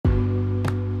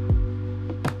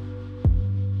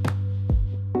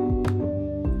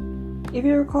If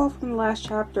you recall from the last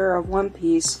chapter of One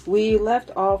Piece, we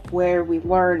left off where we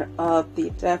learned of the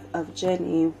death of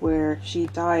Jenny, where she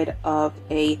died of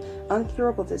a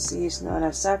uncurable disease known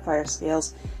as sapphire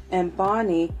scales, and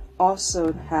Bonnie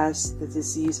also has the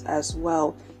disease as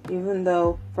well, even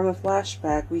though from a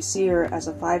flashback we see her as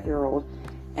a 5-year-old.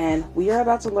 And we are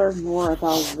about to learn more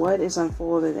about what is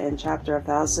unfolded in chapter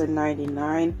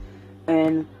 1099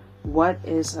 and what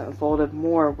is unfolded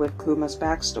more with Kuma's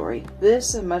backstory.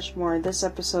 This and much more in this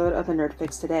episode of the Nerd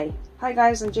Fix today. Hi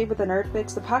guys, I'm Jade with the Nerd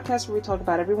Fix, the podcast where we talk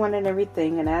about everyone and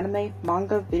everything in anime,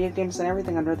 manga, video games, and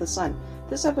everything under the sun.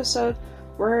 This episode,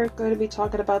 we're going to be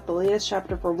talking about the latest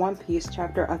chapter for One Piece,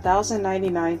 chapter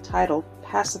 1099, titled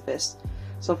Pacifist.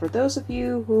 So for those of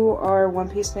you who are One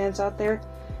Piece fans out there,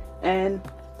 and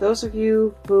those of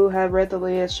you who have read the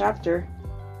latest chapter,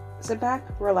 sit back,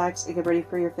 relax, and get ready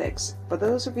for your fix. For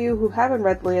those of you who haven't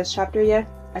read the latest chapter yet,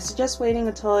 I suggest waiting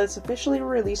until it's officially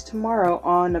released tomorrow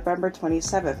on November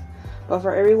 27th. But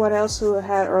for everyone else who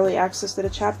had early access to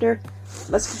the chapter,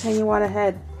 let's continue on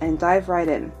ahead and dive right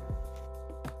in.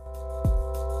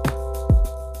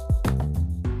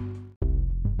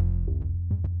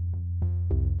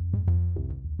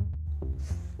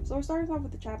 So we're starting off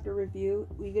with the chapter review.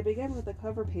 We can begin with the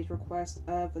cover page request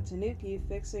of the Tanuki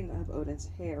fixing of Oden's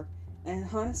hair. And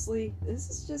honestly, this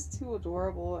is just too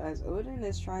adorable as Oden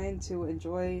is trying to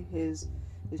enjoy his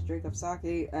drink of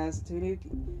sake as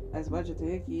a bunch of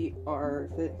Tanuki are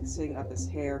fixing up his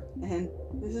hair. And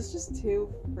this is just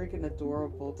too freaking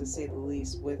adorable to say the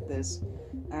least with this,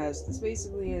 as this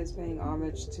basically is paying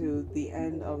homage to the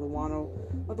end of the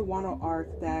Wano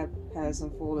arc that has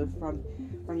unfolded from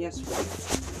yesterday.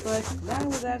 But now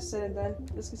with that said and done,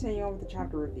 let's continue on with the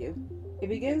chapter review. It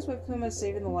begins with Kuma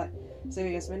saving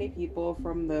as many people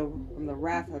from the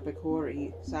wrath of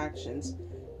Bikori's actions.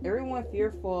 Everyone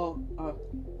fearful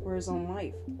for his own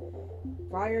life.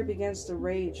 Fire begins to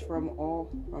rage from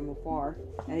afar,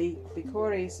 and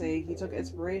Bikori say he took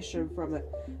inspiration from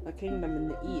a kingdom in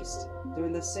the east,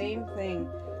 doing the same thing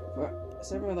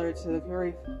similar to the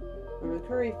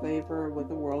Curry favor with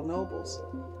the world nobles.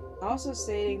 Also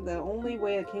stating the only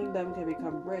way a kingdom can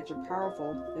become rich and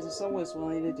powerful is if someone is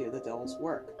willing to do the devil's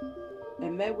work.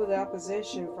 And met with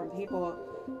opposition from people,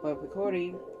 but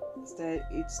Bikori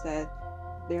states that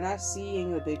they're not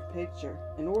seeing the big picture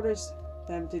and orders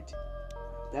them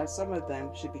that some of them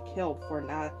should be killed for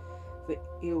not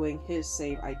following his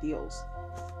same ideals.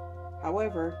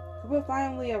 However, Kuma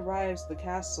finally arrives at the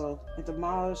castle and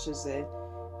demolishes it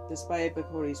despite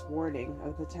Bikori's warning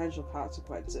of potential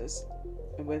consequences.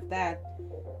 And with that,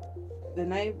 the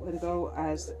night would go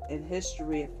as in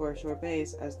history for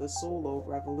Sorbet as the Solo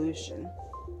Revolution.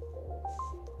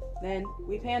 Then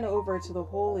we pan over to the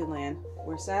Holy Land,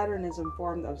 where Saturn is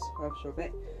informed of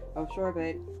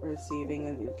Sorbet receiving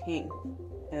a new king.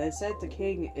 And it said the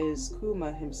king is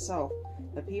Kuma himself.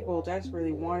 The people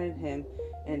desperately wanted him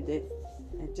and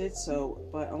did so,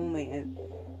 but only in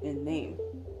name.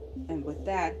 And with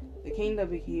that, the kingdom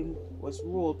was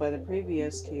ruled by the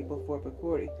previous king before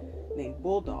Bikori, named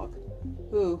Bulldog,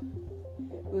 who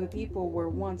the people were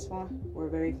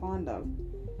very fond of.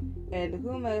 And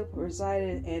Kuma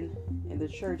resided in the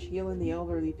church, healing the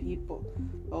elderly people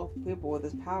with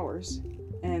his powers,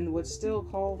 and the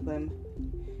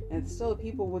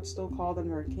people would still call them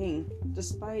their king,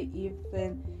 despite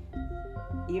even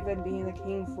being the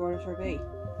king for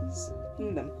Sorbet's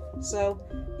kingdom. So,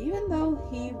 even though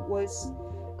he was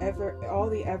all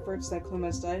the efforts that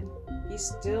Kuma's done, he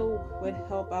still would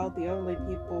help out the elderly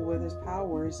people with his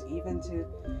powers, even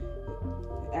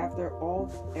after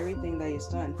everything that he's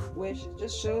done, which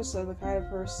just shows the kind of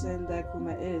person that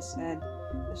Kuma is, and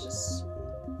that's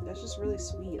just really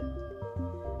sweet.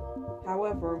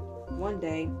 However, one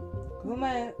day,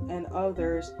 Kuma and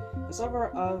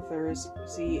several others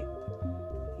see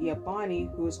Bonnie,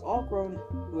 who is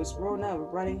grown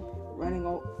up, running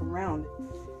around,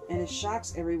 and it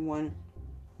shocks everyone,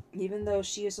 even though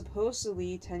she is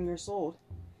supposedly 10 years old,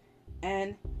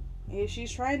 and she's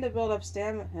trying to build up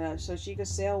stamina so she could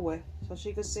sail with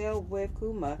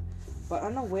Kuma, but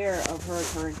unaware of her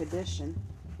current condition.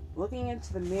 Looking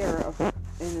into the mirror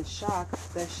in the shock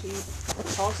that she's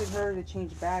causing her to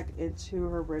change back into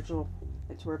her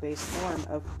base form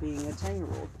of being a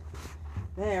 10-year-old.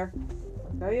 There,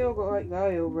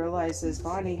 Gaio realizes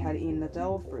Bonnie had eaten the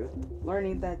devil fruit,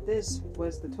 learning that this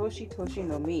was the Toshi Toshi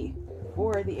no Mi,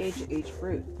 or the H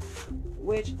fruit,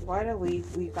 which finally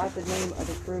we got the name of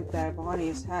the fruit that Bonnie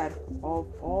has had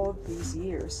all of these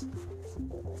years.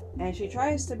 And she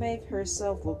tries to make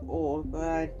herself look old,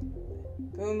 but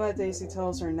Kuma Daisy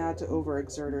tells her not to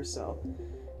overexert herself.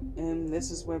 And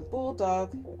this is when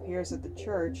Bulldog appears at the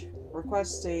church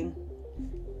requesting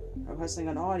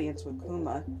an audience with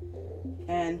Kuma,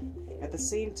 and at the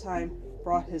same time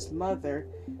brought his mother,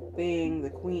 being the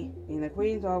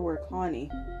queen daughter Connie,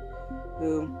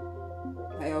 who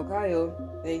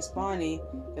Aokayo thinks Bonnie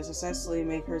can successfully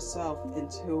make herself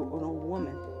into an old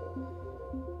woman.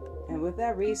 And with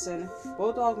that reason,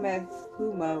 Bulldog met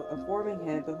Kuma, informing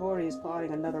him Bihori is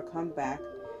plotting another comeback,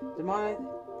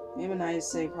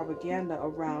 demonizing propaganda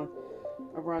around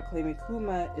claiming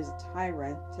Kuma is a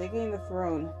tyrant, taking the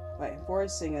throne by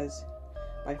force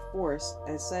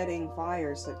and setting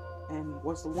fires, and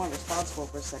was the one responsible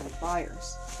for setting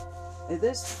fires. And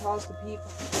this caused the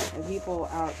people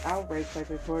outraged by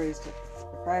Bihori's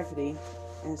depravity,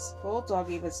 and Bulldog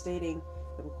even stating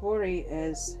that Bihori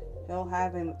is still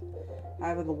having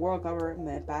the world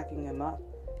government backing him up,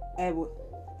 and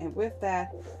with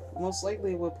that, most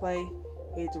likely will play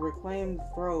to reclaim the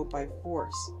throne by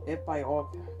force, if by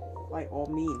all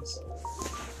means.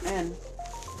 And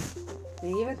they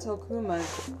even tell Kuma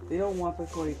they don't want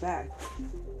Bihori back,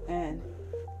 and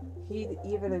he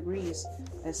even agrees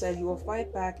and said he will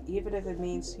fight back even if it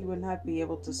means he would not be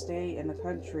able to stay in the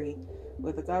country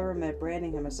with the government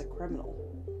branding him as a criminal.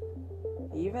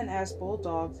 He even asked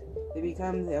Bulldog to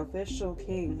become the official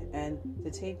king and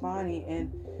to take Bonnie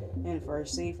in for her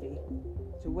safety,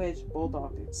 to which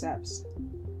Bulldog accepts.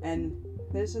 And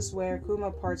this is where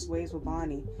Kuma parts ways with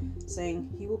Bonnie, saying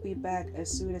he will be back as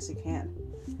soon as he can.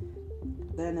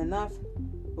 Then enough,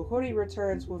 Bihori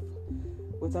returns with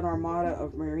an armada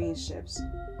of marine ships,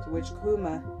 to which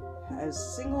Kuma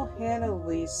has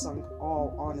single-handedly sunk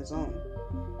all on his own,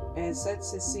 and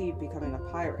sets to sea becoming a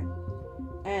pirate.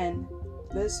 And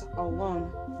this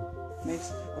alone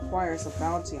acquires a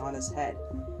bounty on his head.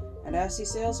 And as he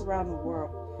sails around the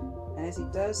world, and as he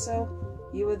does so,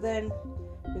 he would then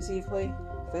visit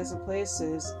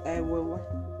places, and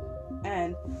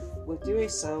with doing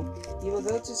so, he will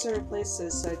go to certain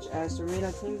places such as the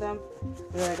Reno Kingdom,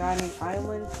 the Ragani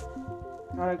Island,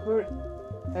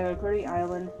 Karakuri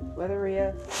Island,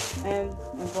 Weatheria, and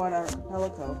Guan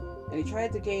Archipelago. And he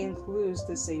tried to gain clues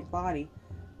to save Bonnie,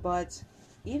 but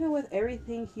even with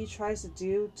everything he tries to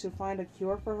do to find a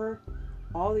cure for her,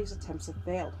 all these attempts have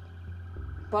failed.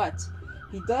 But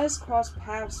he does cross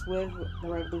paths with the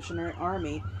Revolutionary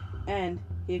Army, and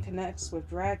he connects with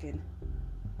Dragon.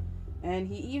 And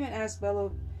he even asked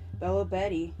Bello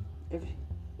Betty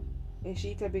if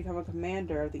she could become a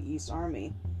commander of the East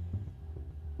Army.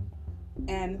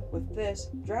 And with this,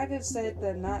 Dragon said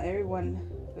that not everyone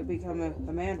could become a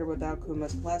commander without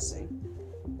Kuma's blessing,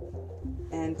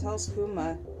 and tells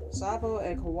Kuma Sabo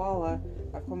and Koala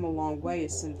have come a long way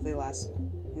since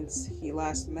he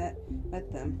last met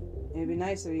them. It'd be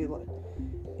nice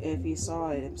if he saw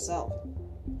it himself,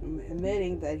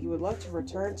 admitting that he would love to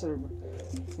return to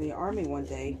the army one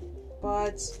day.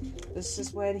 But this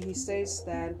is when he states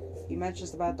that he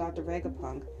mentions about Dr.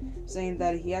 Vegapunk, saying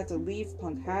that he had to leave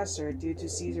Punk Hazard due to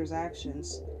Caesar's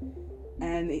actions,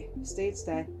 and he states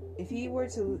that if he were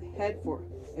to head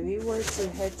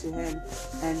to him,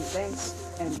 and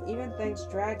even thanks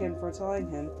Dragon for telling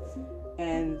him,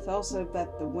 and tells him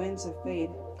that the winds of fate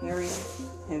carry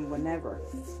him whenever.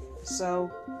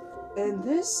 So, and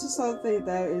this is something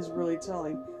that is really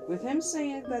telling. With him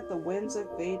saying that the winds of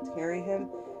fate carry him,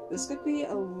 this could be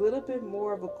a little bit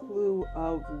more of a clue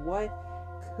of what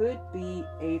could be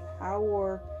a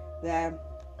power that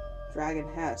Dragon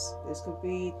has. This could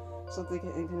be something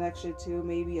in connection to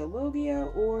maybe a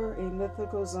Logia or a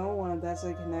mythical Zoan that's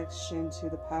a connection to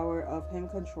the power of him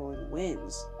controlling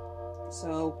winds.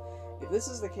 So, if this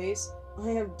is the case, I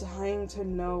am dying to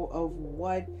know of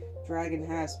what Dragon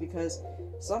has, because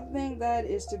something that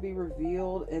is to be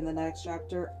revealed in the next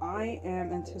chapter, I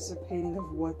am anticipating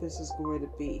of what this is going to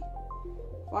be.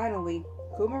 Finally,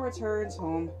 Kuma returns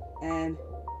home and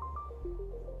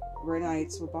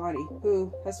reunites with Bonnie,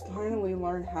 who has finally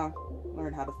learned how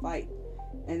to fight.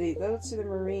 And they go to the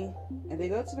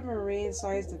Marine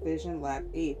Science Division Lab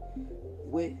 8,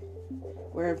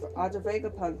 where Dr.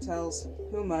 Vegapunk tells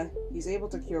Kuma he's able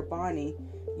to cure Bonnie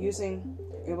using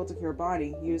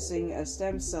a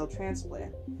stem cell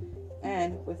transplant.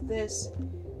 And with this,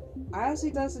 as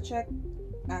he does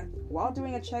while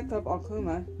doing a checkup on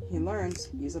Kuma, he learns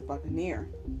he's a buccaneer,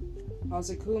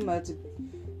 causing Kuma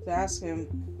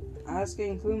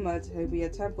asking Kuma to be a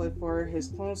template for his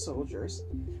clone soldiers.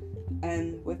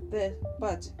 And with this,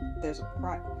 but there's a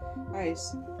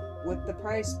price, with the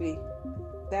price being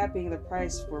the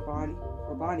price for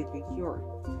Bonnie to be cured,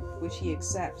 which he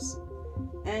accepts.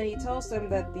 And he tells them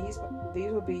that these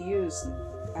will be used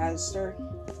as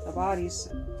the bodies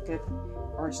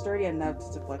are sturdy enough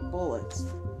to deflect bullets.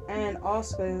 and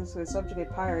also to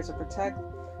subjugate pirates and protect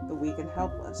the weak and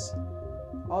helpless.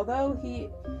 Although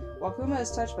while Kuma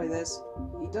is touched by this,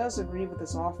 he does agree with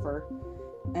this offer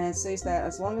and says that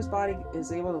as long as Body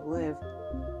is able to live,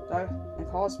 and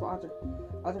calls Dr.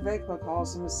 Vegapunk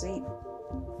calls him a saint.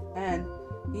 And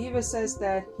he even says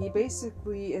that he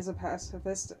basically is a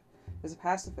pacifist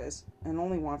and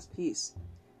only wants peace.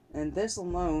 And this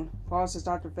alone causes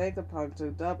Dr. Vegapunk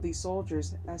to dub these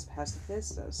soldiers as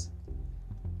pacifistas.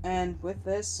 And with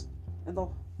this,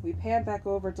 we pan back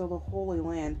over to the Holy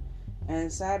Land,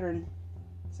 and Saturn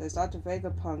says Dr.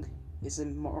 Vegapunk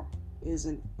isn't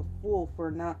a fool for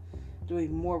not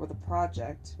doing more with the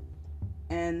project.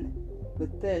 And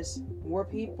with this, more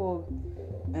people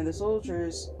and the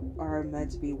soldiers are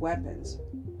meant to be weapons.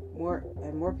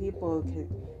 More people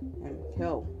can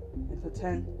kill and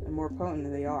pretend and more potent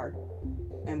than they are.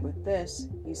 And with this,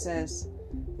 he says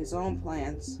his own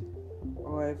plans,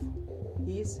 or if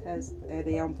he has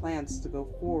their own plans to go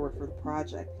forward for the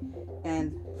project.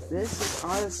 And this is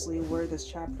honestly where this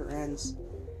chapter ends.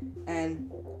 And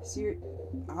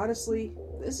honestly,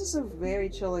 this is a very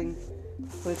chilling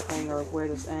cliffhanger of where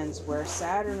this ends, where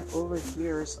Saturn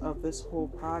overhears of this whole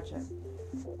project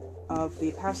of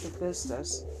the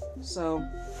pacifistas. So,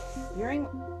 hearing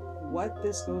what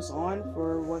this goes on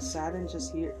for what Saturn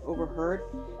just overheard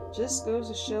just goes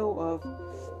to show of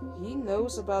he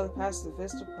knows about the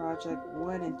Pacifista Project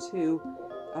 1 and 2,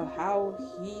 of how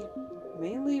he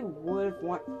mainly would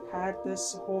have had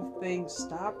this whole thing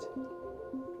stopped.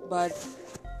 But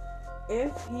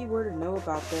if he were to know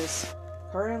about this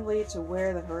currently to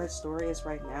where the current story is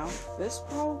right now, this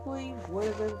probably would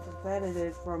have been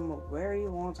prevented from a very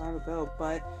long time ago.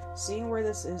 But seeing where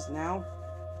this is now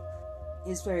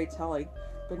is very telling.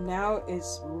 But now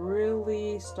it's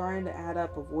really starting to add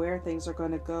up of where things are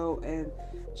going to go in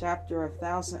chapter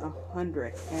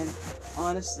 1100. And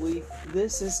honestly,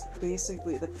 this is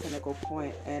basically the pinnacle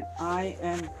point, and I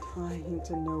am dying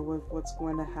to know what's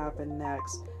going to happen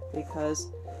next,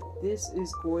 because this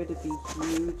is going to be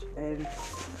huge, and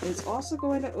it's also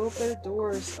going to open the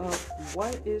doors of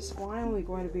what is finally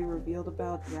going to be revealed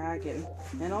about Dragon.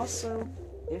 And also,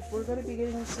 if we're going to be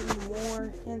getting some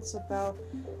more hints about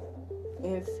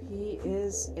if he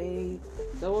is a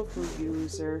Double Fruit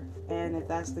user, and if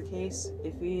that's the case,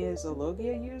 if he is a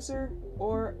Logia user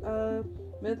or a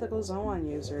Mythical Zoan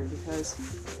user, because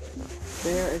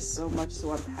there is so much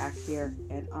to unpack here,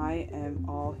 and I am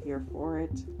all here for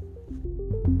it.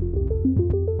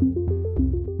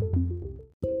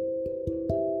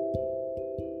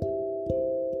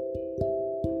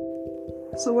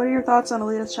 So what are your thoughts on the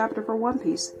latest chapter for One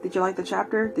Piece? Did you like the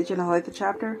chapter? Did you not like the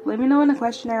chapter? Let me know in the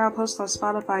questionnaire I'll post on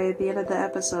Spotify at the end of the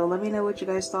episode. Let me know what you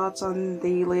guys' thoughts on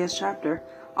the latest chapter.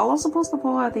 I'll also post a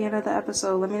poll at the end of the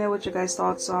episode. Let me know what you guys'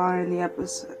 thoughts are on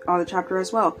the chapter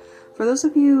as well. For those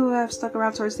of you who have stuck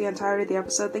around towards the entirety of the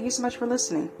episode, thank you so much for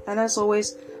listening. And as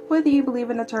always, whether you believe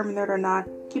in the term nerd or not,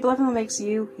 keep loving what makes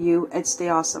you, and stay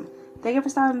awesome. Thank you for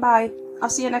stopping by.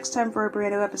 I'll see you next time for a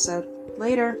brand new episode.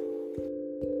 Later.